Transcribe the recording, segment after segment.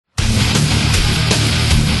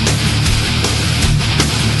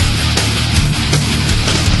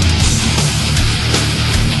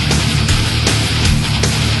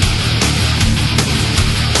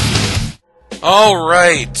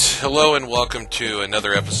Alright, hello and welcome to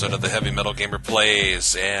another episode of the Heavy Metal Gamer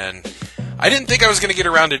Plays, and I didn't think I was going to get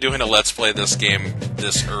around to doing a Let's Play this game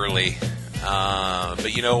this early,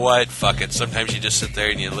 but you know what, fuck it, sometimes you just sit there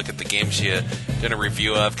and you look at the games you're doing a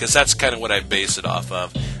review of, because that's kind of what I base it off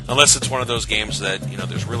of, unless it's one of those games that, you know,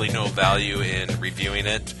 there's really no value in reviewing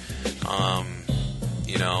it.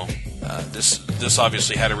 This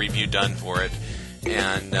obviously had a review done for it,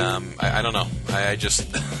 and I don't know, I just...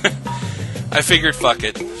 I figured, fuck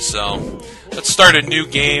it. So, let's start a new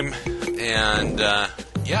game, and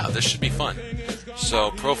yeah, this should be fun.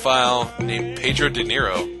 So, profile named Pedro De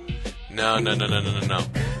Niro. No.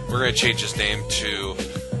 We're going to change his name to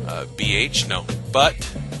BH. No, Butt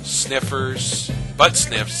Sniffs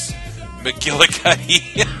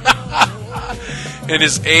McGillicuddy. And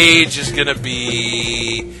his age is going to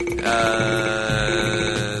be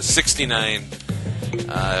 69.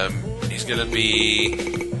 He's going to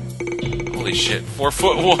be... Holy shit, 4 foot.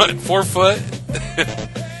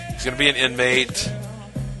 He's gonna be an inmate.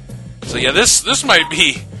 So yeah, this might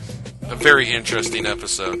be a very interesting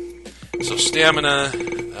episode. So stamina,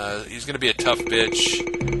 he's gonna be a tough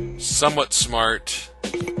bitch, somewhat smart.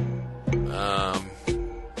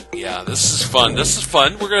 Yeah, this is fun.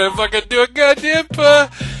 We're gonna fucking do a goddamn. We're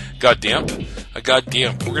gonna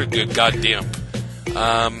do a goddamn.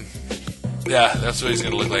 Yeah, that's what he's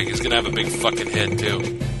gonna look like. He's gonna have a big fucking head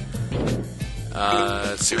too.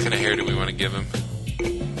 Let's see, what kind of hair do we want to give him?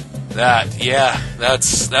 That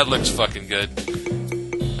looks fucking good.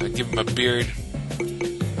 Give him a beard.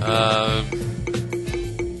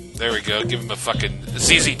 There we go. Give him a fucking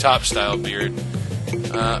ZZ Top style beard.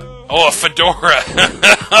 A fedora.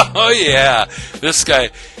 Oh yeah, this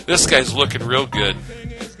guy's looking real good.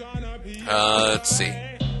 Let's see.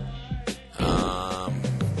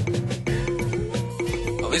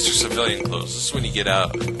 Well, these are civilian clothes. This is when you get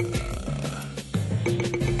out.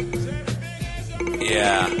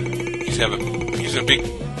 Yeah, he's a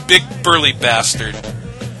big burly bastard.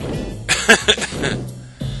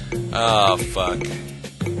 Oh fuck!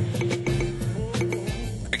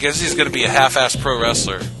 I guess he's gonna be a half-ass pro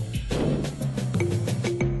wrestler.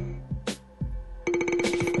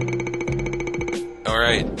 All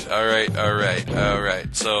right.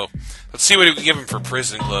 So let's see what we can give him for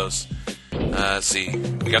prison clothes. Let's see.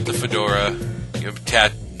 We got the fedora. Give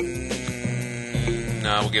him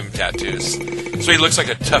No, we'll give him tattoos. So he looks like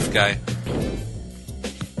a tough guy.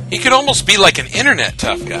 He could almost be like an internet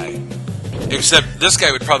tough guy. Except this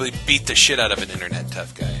guy would probably beat the shit out of an internet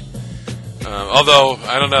tough guy. Although,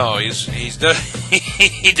 I don't know, he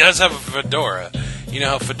does have a fedora. You know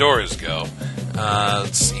how fedoras go.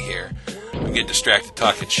 Let's see here. I'm getting distracted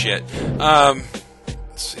talking shit. Let's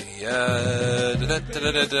see. I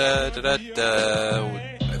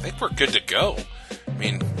think we're good to go. I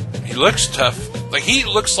mean, he looks tough. Like, he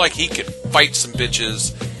looks like he could fight some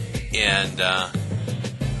bitches, and,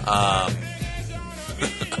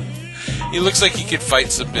 he looks like he could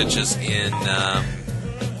fight some bitches and,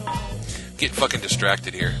 get fucking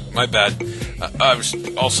distracted here. My bad. I was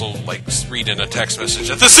also, like, reading a text message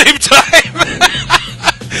at the same time.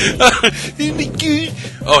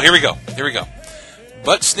 Oh, here we go.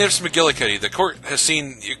 Butt Sniffs McGillicuddy. The court has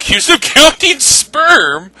seen the accused of counting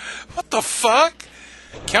sperm. What the fuck?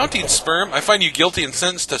 Counting sperm? I find you guilty and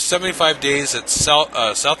sentenced to 75 days at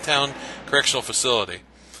Southtown Correctional Facility.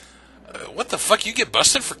 What the fuck? You get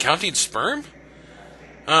busted for counting sperm?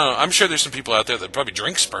 I don't know. I'm sure there's some people out there that probably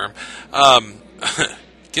drink sperm.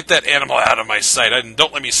 Get that animal out of my sight and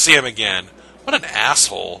don't let me see him again. What an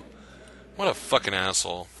asshole. What a fucking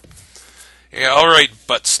asshole. Yeah, alright,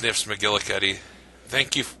 Butt Sniffs McGillicuddy.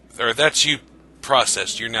 Thank you. That's you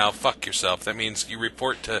processed. You're now fuck yourself. That means you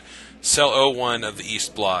report to Cell 01 of the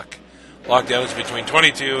East Block. Lockdown is between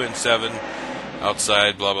 22 and 7.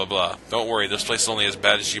 Outside, blah, blah, blah. Don't worry, this place is only as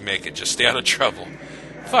bad as you make it. Just stay out of trouble.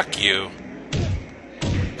 Fuck you.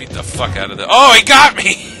 Beat the fuck out of that. Oh, he got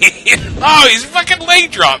me! Oh, he's fucking leg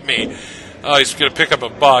dropped me! Oh, he's gonna pick up a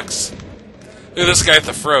box. Look at this guy at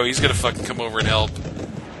the fro. He's gonna fucking come over and help.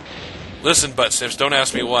 Listen, Butt Sniffs, don't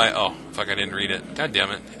ask me why. Oh, fuck, I didn't read it. God damn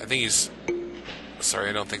it. I think he's... Sorry,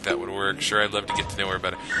 I don't think that would work. Sure, I'd love to get to know her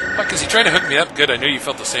better. Fuck, is he trying to hook me up? Good, I knew you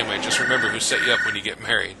felt the same way. Just remember who set you up when you get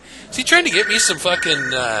married. Is he trying to get me some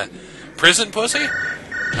fucking, prison pussy?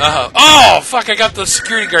 Oh, fuck, I got the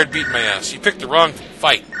security guard beating my ass. You picked the wrong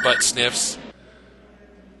fight, Butt Sniffs.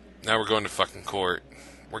 Now we're going to fucking court.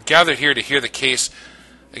 We're gathered here to hear the case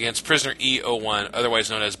against prisoner E01,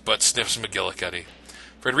 otherwise known as Butt Sniffs McGillicuddy.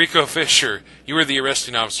 Federico Fisher, you were the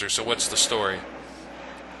arresting officer, so what's the story?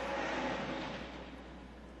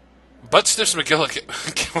 Butt Sniffs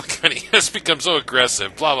McGillicuddy has become so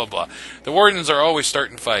aggressive, blah, blah, blah. The wardens are always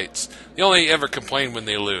starting fights. They only ever complain when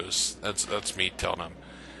they lose. That's me telling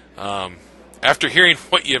them. After hearing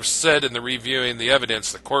what you have said and reviewing the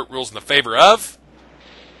evidence, the court rules in the favor of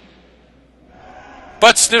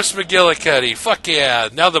Butt Sniffs McGillicuddy. Fuck yeah.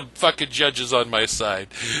 Now the fucking judge is on my side.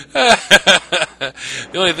 The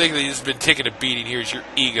only thing that has been taking a beating here is your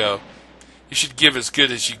ego. You should give as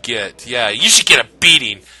good as you get. Yeah, you should get a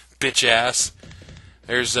beating, bitch ass.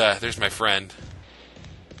 There's my friend.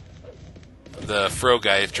 The fro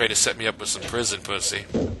guy tried to set me up with some prison pussy.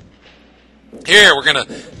 Here, we're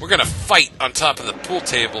gonna fight on top of the pool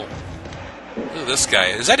table. Look at this guy.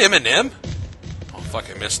 Is that Eminem? Oh fuck,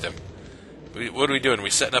 I missed him. What are we doing? Are we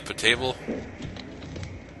setting up a table?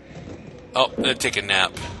 Oh, then take a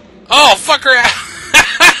nap. Oh, fucker!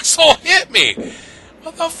 Asshole hit me!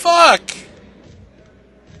 What the fuck?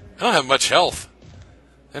 I don't have much health.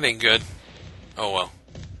 That ain't good. Oh well.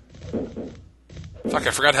 Fuck,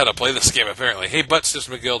 I forgot how to play this game apparently. Hey, Butt Sniffs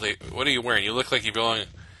McGillicuddy, what are you wearing? You look like you belong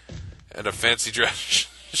at a fancy dress.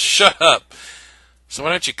 Shut up. So why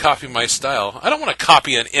don't you copy my style? I don't want to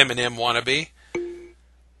copy an Eminem wannabe.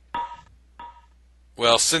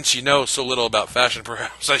 Well, since you know so little about fashion,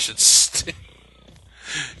 perhaps I should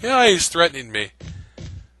Yeah, he's threatening me.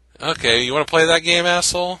 Okay, you want to play that game,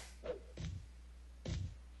 asshole?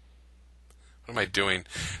 What am I doing?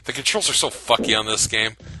 The controls are so fucky on this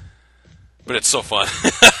game. But it's so fun.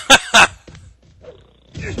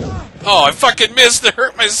 Oh, I fucking missed to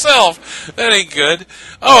hurt myself. That ain't good.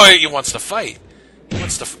 Oh, he wants to fight. He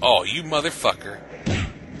wants to... Oh, you motherfucker.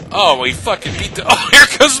 Oh, well, he fucking beat the... Oh, here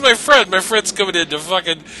comes my friend. My friend's coming in to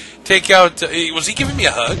fucking take out... was he giving me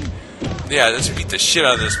a hug? Yeah, let's beat the shit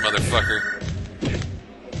out of this motherfucker.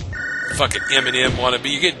 Fucking Eminem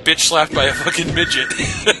wannabe. You're getting bitch slapped by a fucking midget.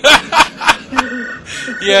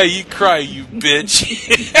 Yeah, you cry, you bitch.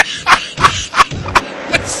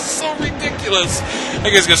 That's so ridiculous. I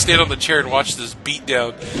guess gonna stand on the chair and watch this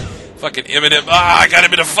beatdown. Fucking Eminem. Ah, I got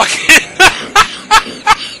him in a fucking...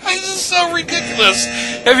 This is so ridiculous.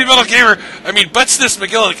 Heavy Metal Gamer. I mean, Butt Sniffs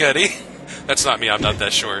McGillicuddy. That's not me. I'm not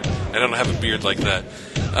that short. I don't have a beard like that.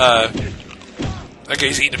 That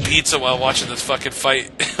guy's eating a pizza while watching this fucking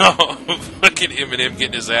fight. Oh, fucking Eminem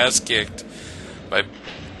getting his ass kicked by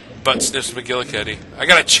Butt Sniffs McGillicuddy. I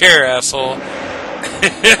got a chair, asshole. I'm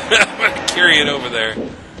gonna carry it over there.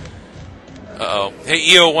 Uh-oh. Hey,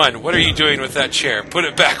 EO1, what are you doing with that chair? Put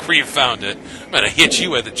it back where you found it. I'm gonna hit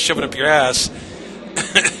you with it, shove it up your ass.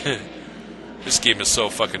 This game is so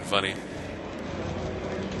fucking funny.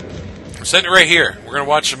 I'm setting it right here. We're gonna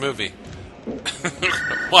watch a movie.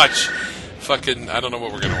 Watch. Fucking, I don't know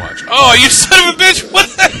what we're gonna watch. Oh, you son of a bitch! What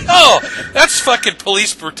the hell? That's fucking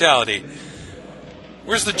police brutality.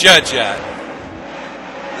 Where's the judge at?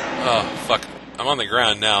 Oh, fuck. I'm on the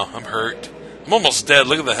ground now. I'm hurt. I'm almost dead.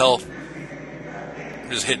 Look at the health. I'm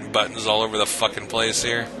just hitting buttons all over the fucking place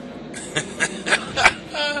here.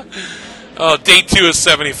 Oh, day 2 is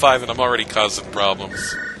 75 and I'm already causing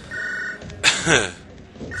problems.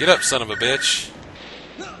 Get up, son of a bitch.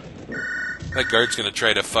 That guard's gonna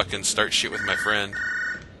try to fucking start shit with my friend.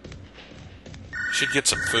 Should get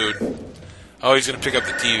some food. Oh, he's gonna pick up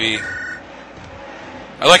the TV.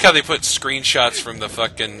 I like how they put screenshots from the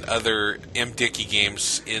fucking other MDickie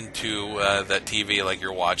games into that TV like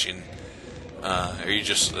you're watching. Or you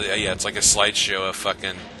just... yeah, it's like a slideshow of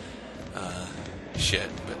fucking shit.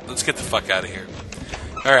 But let's get the fuck out of here.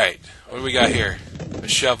 Alright, what do we got here? A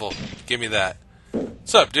shovel. Give me that.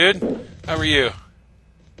 What's up, dude? How are you?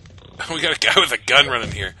 We got a guy with a gun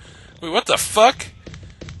running here. Wait, what the fuck?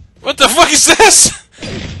 What the fuck is this?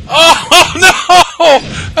 Oh,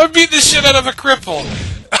 no! I'm beating the shit out of a cripple.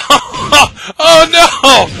 Oh no!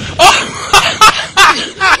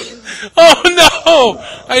 Oh no!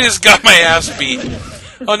 I just got my ass beat.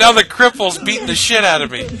 Oh, now the cripple's beating the shit out of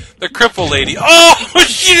me. The cripple lady. Oh,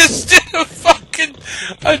 she just did a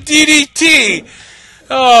DDT.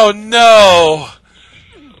 Oh no!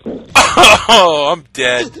 Oh, I'm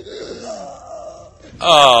dead.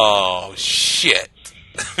 Oh shit.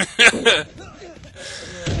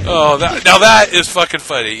 Oh, now that is fucking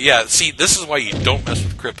funny. Yeah, see, this is why you don't mess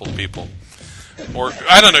with crippled people. Or,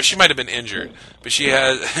 I don't know, she might have been injured, but she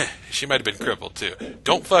might have been crippled too.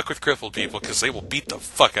 Don't fuck with crippled people, because they will beat the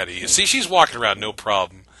fuck out of you. See, she's walking around no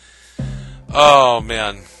problem. Oh,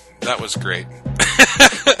 man, that was great.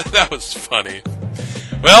 That was funny.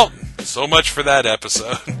 Well, so much for that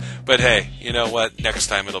episode. But hey, you know what? Next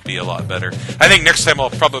time it'll be a lot better. I think next time I'll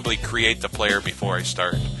probably create the player before I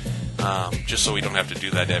start. Just so we don't have to do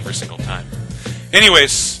that every single time.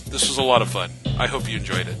 Anyways, this was a lot of fun. I hope you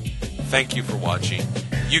enjoyed it. Thank you for watching.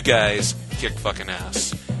 you guys kick fucking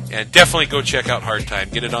ass. And definitely go check out Hard Time.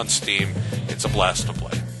 Get it on Steam. It's a blast to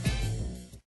play.